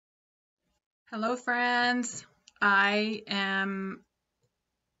Hello friends, I am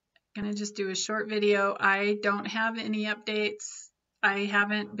going to just do a short video. I don't have any updates. I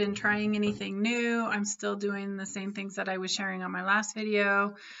haven't been trying anything new. I'm still doing the same things that I was sharing on my last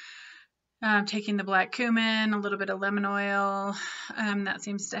video. Taking the black cumin, a little bit of lemon oil, that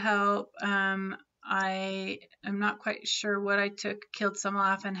seems to help. I am not quite sure what I took, killed some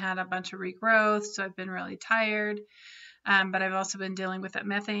off and had a bunch of regrowth, so I've been really tired. But I've also been dealing with that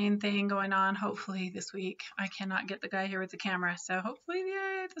methane thing going on. Hopefully this week. I cannot get the guy here with the camera, so hopefully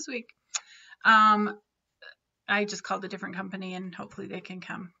this week. I just called a different company and hopefully they can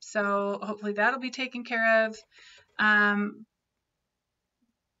come. So hopefully that'll be taken care of. And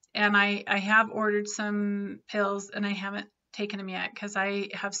I have ordered some pills and I haven't taken them yet because I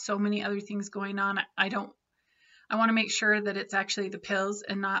have so many other things going on. I want to make sure that it's actually the pills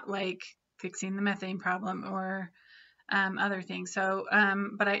and not like fixing the methane problem or other things. So,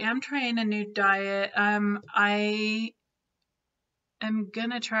 but I am trying a new diet. I am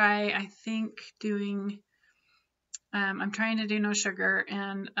gonna try, I think, doing, I'm trying to do no sugar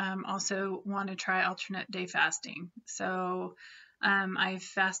and also want to try alternate day fasting. So I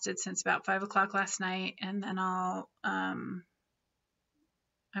fasted since about 5 o'clock last night, and then I'm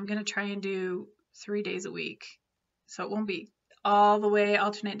gonna try and do 3 days a week. So it won't be all the way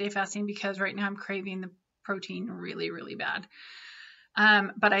alternate day fasting because right now I'm craving the protein really, really bad.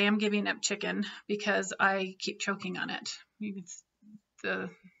 But I am giving up chicken because I keep choking on it.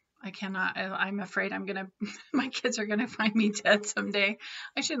 I cannot, I'm afraid my kids are gonna find me dead someday.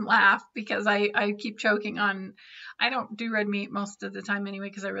 I shouldn't laugh because I keep choking on, I don't do red meat most of the time anyway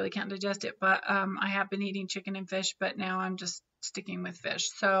because I really can't digest it, but I have been eating chicken and fish, but now I'm just sticking with fish.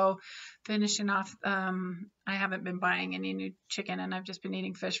 So finishing off, I haven't been buying any new chicken and I've just been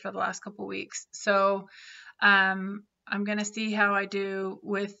eating fish for the last couple weeks. So I'm going to see how I do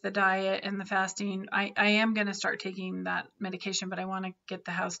with the diet and the fasting. I am going to start taking that medication, but I want to get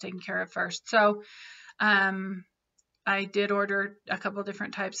the house taken care of first. So I did order a couple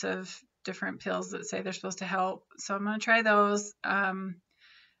different types of different pills that say they're supposed to help. So I'm going to try those,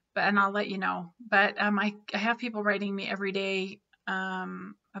 and I'll let you know. But I have people writing me every day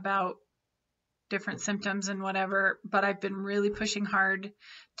about different symptoms and whatever, but I've been really pushing hard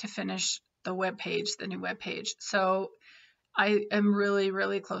to finish the webpage, the new webpage. So I am really,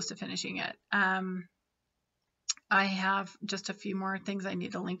 really close to finishing it. I have just a few more things I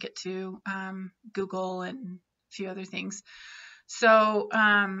need to link it to, Google and a few other things. So,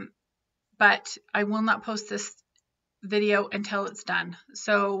 but I will not post this video until it's done.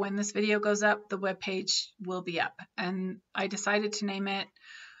 So when this video goes up, the webpage will be up. And I decided to name it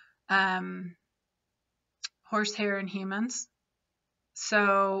Horsehair in Humans.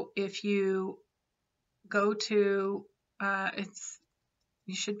 So if you go to,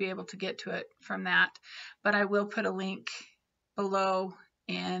 you should be able to get to it from that, but I will put a link below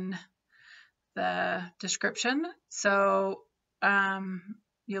in the description. So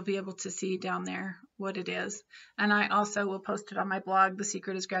you'll be able to see down there what it is. And I also will post it on my blog,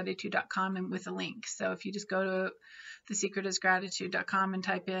 thesecretisgratitude.com, and with a link. So if you just go to thesecretisgratitude.com and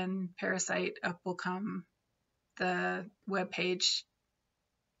type in Parasite, up will come the webpage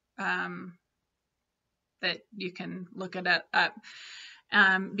that you can look it up.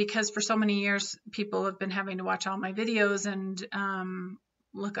 Because for so many years, people have been having to watch all my videos and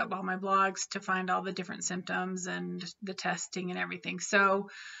look up all my blogs to find all the different symptoms and the testing and everything. So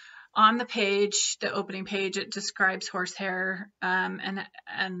on the page, the opening page, it describes horsehair and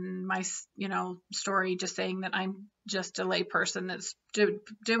my story, just saying that I'm just a lay person that's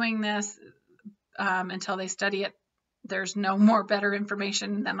doing this until they study it. There's no more better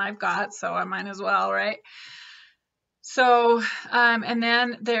information than I've got, so I might as well, right? So, and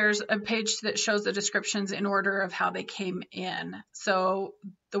then there's a page that shows the descriptions in order of how they came in. So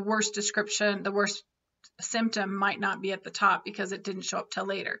the worst description, the worst symptom might not be at the top because it didn't show up till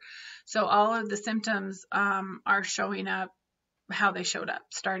later. So all of the symptoms are showing up how they showed up,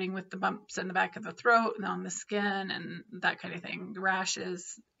 starting with the bumps in the back of the throat and on the skin and that kind of thing, the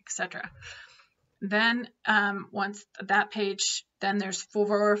rashes, etc. Then once that page, then there's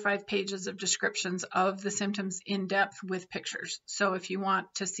 4 or 5 pages of descriptions of the symptoms in depth with pictures. So if you want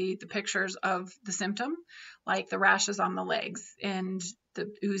to see the pictures of the symptom, like the rashes on the legs and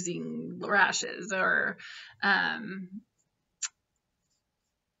the oozing rashes, or I'm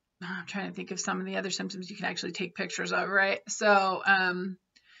trying to think of some of the other symptoms you can actually take pictures of, right? So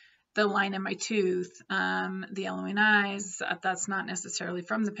the line in my tooth, the yellowing eyes, that's not necessarily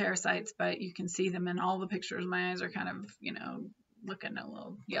from the parasites, but you can see them in all the pictures. My eyes are kind of, looking a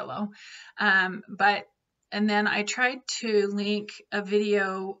little yellow. And then I tried to link a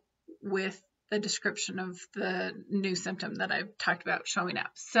video with the description of the new symptom that I've talked about showing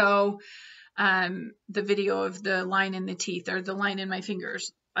up. So the video of the line in the teeth or the line in my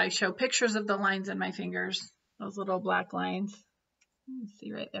fingers, I show pictures of the lines in my fingers, those little black lines. You can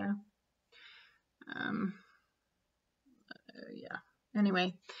see right there. Yeah.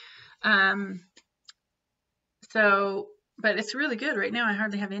 Anyway, so, but it's really good right now. I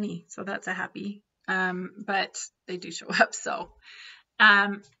hardly have any, so that's a happy. But they do show up. So,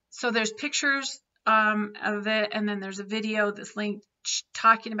 so there's pictures of it, and then there's a video that's linked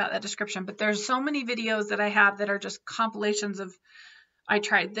talking about that description. But there's so many videos that I have that are just compilations of, I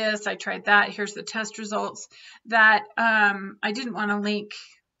tried this, I tried that, here's the test results, that I didn't want to link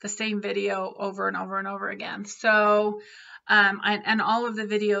the same video over and over and over again. So, and all of the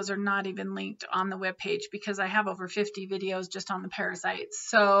videos are not even linked on the webpage because I have over 50 videos just on the parasites.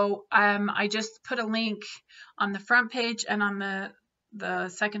 So I just put a link on the front page and on the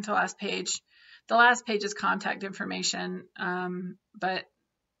second to last page. The last page is contact information, but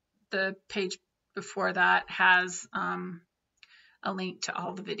the page before that has a link to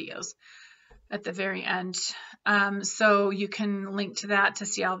all the videos at the very end. So you can link to that to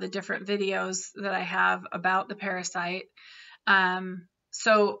see all the different videos that I have about the parasite. But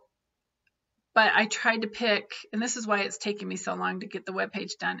I tried to pick, and this is why it's taking me so long to get the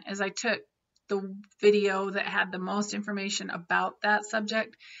webpage done, is I took the video that had the most information about that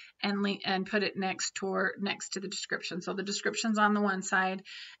subject and put it next to the description. So the description's on the one side,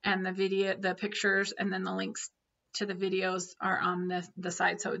 and the video, the pictures, and then the links to the videos are on the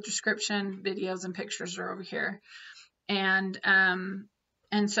side. So description, videos, and pictures are over here. And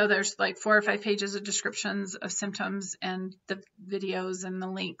so there's like 4 or 5 pages of descriptions of symptoms and the videos and the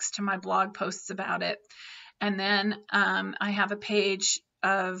links to my blog posts about it. And then I have a page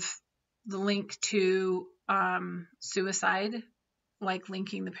of the link to suicide, like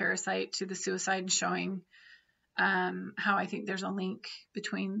linking the parasite to the suicide and showing how I think there's a link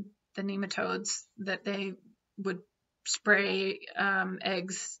between the nematodes that they would spray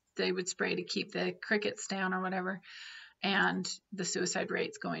eggs, they would spray to keep the crickets down or whatever, and the suicide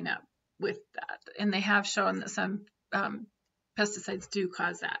rates going up with that. And they have shown that some pesticides do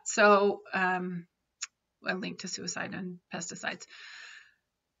cause that. So a link to suicide and pesticides.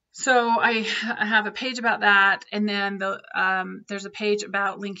 So I have a page about that, and then there's a page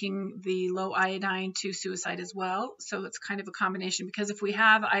about linking the low iodine to suicide as well. So it's kind of a combination, because if we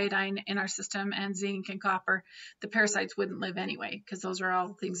have iodine in our system and zinc and copper, the parasites wouldn't live anyway, because those are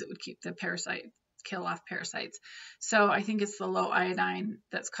all things that would keep the parasite, kill off parasites. So I think it's the low iodine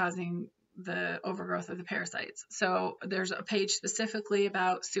that's causing the overgrowth of the parasites. So there's a page specifically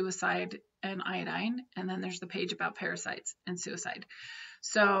about suicide and iodine, and then there's the page about parasites and suicide.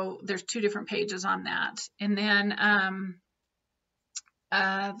 So there's 2 different pages on that. And then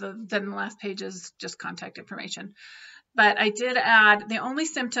the last page is just contact information. But I did add, the only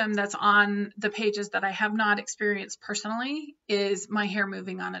symptom that's on the pages that I have not experienced personally is my hair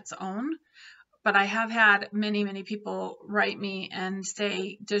moving on its own. But I have had many, many people write me and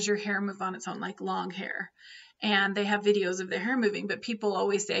say, does your hair move on its own, like long hair? And they have videos of their hair moving, but people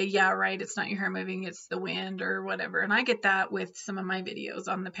always say, yeah, right, it's not your hair moving, it's the wind or whatever. And I get that with some of my videos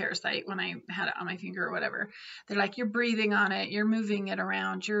on the parasite when I had it on my finger or whatever. They're like, you're breathing on it, you're moving it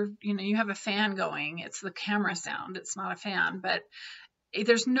around, you have a fan going. It's the camera sound, it's not a fan. But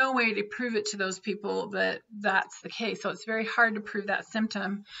there's no way to prove it to those people that that's the case. So it's very hard to prove that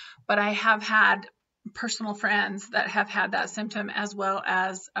symptom. But I have had personal friends that have had that symptom, as well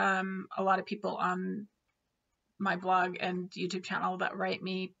as a lot of people on my blog and YouTube channel that write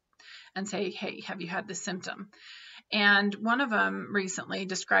me and say, hey, have you had this symptom? And one of them recently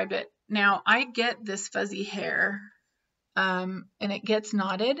described it. Now, I get this fuzzy hair and it gets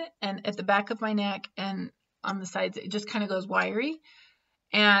knotted, and at the back of my neck and on the sides, it just kind of goes wiry.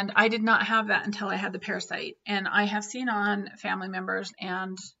 And I did not have that until I had the parasite. And I have seen on family members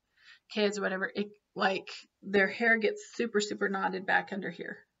and kids, whatever, like their hair gets super, super knotted back under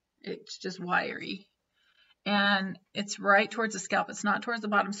here. It's just wiry. And it's right towards the scalp. It's not towards the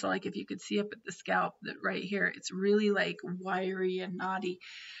bottom. So like if you could see up at the scalp, that right here, it's really like wiry and knotty.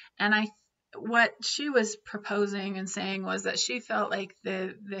 And what she was proposing and saying was that she felt like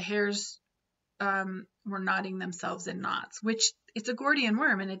the hairs were knotting themselves in knots, which it's a Gordian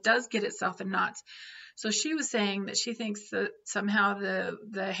worm and it does get itself in knots. So she was saying that she thinks that somehow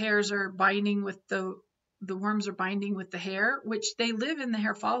the hairs are binding with the worms are binding with the hair, which they live in the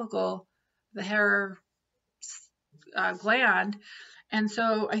hair follicle, the hair gland, And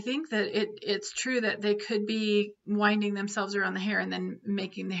so I think that it's true that they could be winding themselves around the hair and then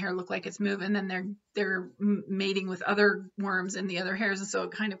making the hair look like it's moving, and then they're mating with other worms in the other hairs, and so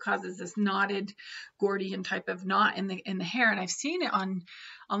it kind of causes this knotted Gordian type of knot in the hair. And I've seen it on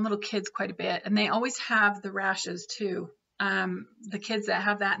little kids quite a bit, and they always have the rashes too. The kids that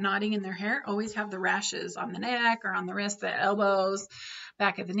have that knotting in their hair always have the rashes on the neck or on the wrist, the elbows,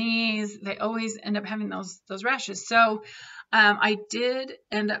 back of the knees. They always end up having those rashes. So I did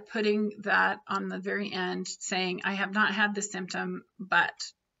end up putting that on the very end, saying I have not had this symptom, but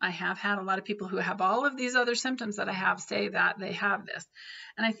I have had a lot of people who have all of these other symptoms that I have say that they have this.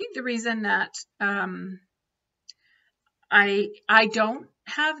 And I think the reason that I don't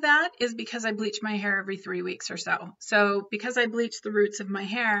have that is because I bleach my hair every 3 weeks or so. So because I bleach the roots of my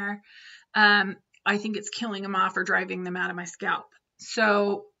hair, I think it's killing them off or driving them out of my scalp.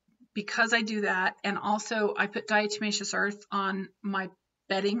 So because I do that, and also I put diatomaceous earth on my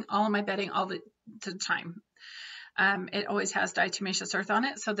bedding, all of my bedding, all the time. It always has diatomaceous earth on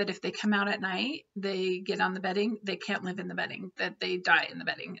it, so that if they come out at night, they get on the bedding, they can't live in the bedding, that they die in the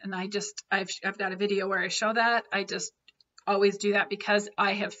bedding. And I've got a video where I show that. I just always do that because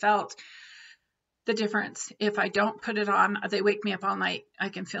I have felt the difference. If I don't put it on, they wake me up all night. I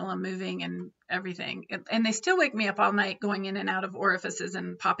can feel them moving and everything. And they still wake me up all night going in and out of orifices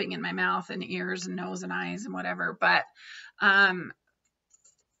and popping in my mouth and ears and nose and eyes and whatever. But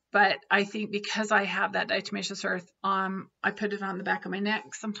I think because I have that diatomaceous earth, I put it on the back of my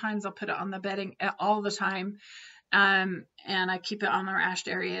neck. Sometimes I'll put it on the bedding all the time. And I keep it on the rashed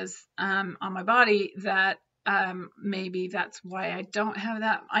areas on my body, that maybe that's why I don't have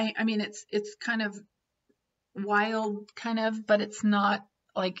that. I mean, it's kind of wild, but it's not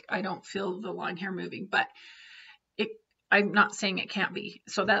like I don't feel the long hair moving, but I'm not saying it can't be.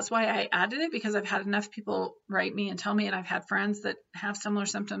 So that's why I added it, because I've had enough people write me and tell me, and I've had friends that have similar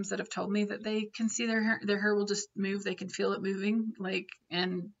symptoms that have told me that they can see their hair will just move. They can feel it moving,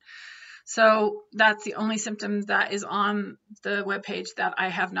 and so that's the only symptom that is on the webpage that I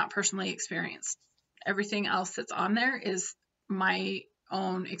have not personally experienced. Everything else that's on there is my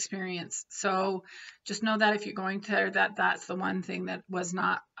own experience. So just know that if you're going there, that's the one thing that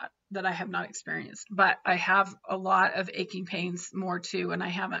I have not experienced. But I have a lot of aching pains more too, and I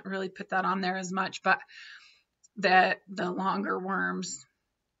haven't really put that on there as much. But the longer worms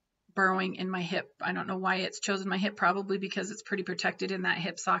burrowing in my hip, I don't know why it's chosen my hip, probably because it's pretty protected in that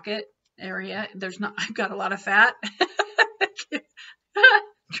hip socket area. I've got a lot of fat.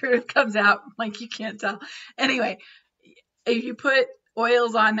 Truth comes out, like you can't tell. Anyway, if you put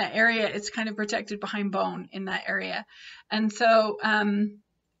oils on that area, it's kind of protected behind bone in that area. And so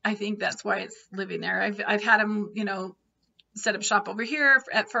I think that's why it's living there. I've had them, set up shop over here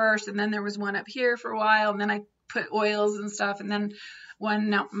at first, and then there was one up here for a while, and then I put oils and stuff, and then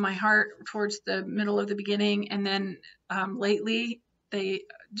one out in my heart towards the middle of the beginning, and then lately they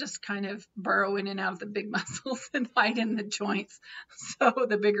just kind of burrow in and out of the big muscles and hide in the joints, so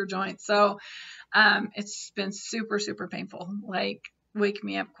the bigger joints. So it's been super, super painful, like wake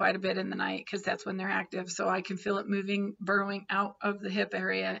me up quite a bit in the night, because that's when they're active. So I can feel it moving, burrowing out of the hip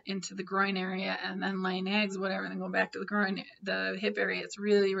area into the groin area, and then laying eggs, whatever, and then go back to the hip area. It's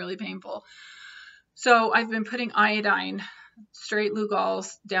really, really painful. So I've been putting iodine, straight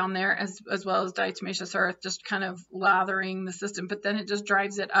Lugols down there, as well as diatomaceous earth, just kind of lathering the system, but then it just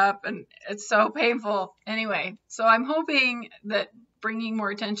drives it up, and it's so painful. Anyway, so I'm hoping that bringing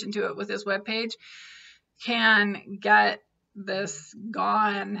more attention to it with this webpage can get this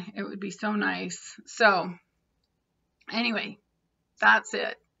gone. It would be so nice. So anyway, that's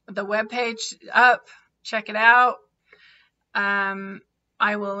it. The webpage up, check it out.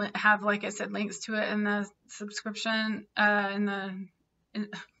 I will have, like I said, links to it in the subscription, in the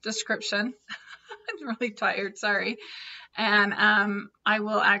description. I'm really tired, sorry. And I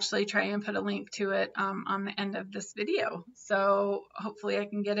will actually try and put a link to it on the end of this video. So hopefully I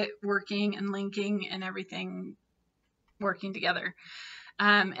can get it working and linking and everything working together.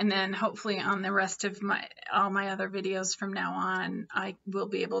 And then hopefully on the rest of all my other videos from now on, I will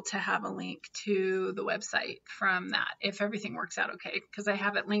be able to have a link to the website from that, if everything works out okay, because I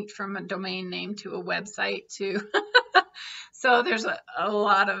have it linked from a domain name to a website too. So there's a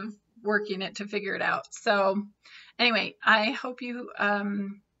lot of working it to figure it out. So anyway, I hope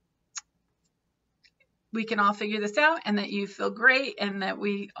we can all figure this out, and that you feel great, and that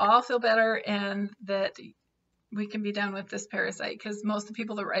we all feel better, and that we can be done with this parasite, because most of the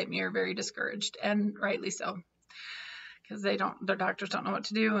people that write me are very discouraged, and rightly so, because their doctors don't know what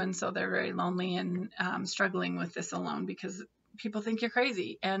to do, and so they're very lonely and struggling with this alone, because people think you're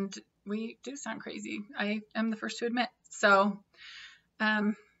crazy, and we do sound crazy. I am the first to admit. So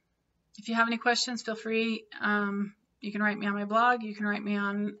If you have any questions, feel free. You can write me on my blog. You can write me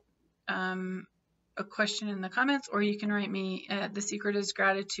on a question in the comments, or you can write me at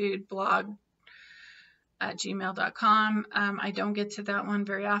thesecretisgratitude blog at gmail.com. I don't get to that one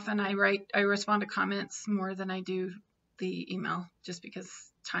very often. I respond to comments more than I do the email, just because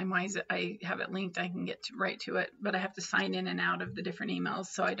time-wise I have it linked. I can get right to it, but I have to sign in and out of the different emails,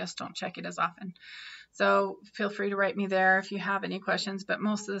 so I just don't check it as often. So feel free to write me there if you have any questions, but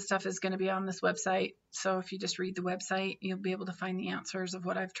most of the stuff is going to be on this website. So if you just read the website, you'll be able to find the answers of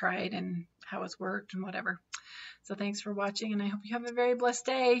what I've tried and how it's worked and whatever. So thanks for watching, and I hope you have a very blessed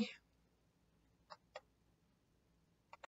day.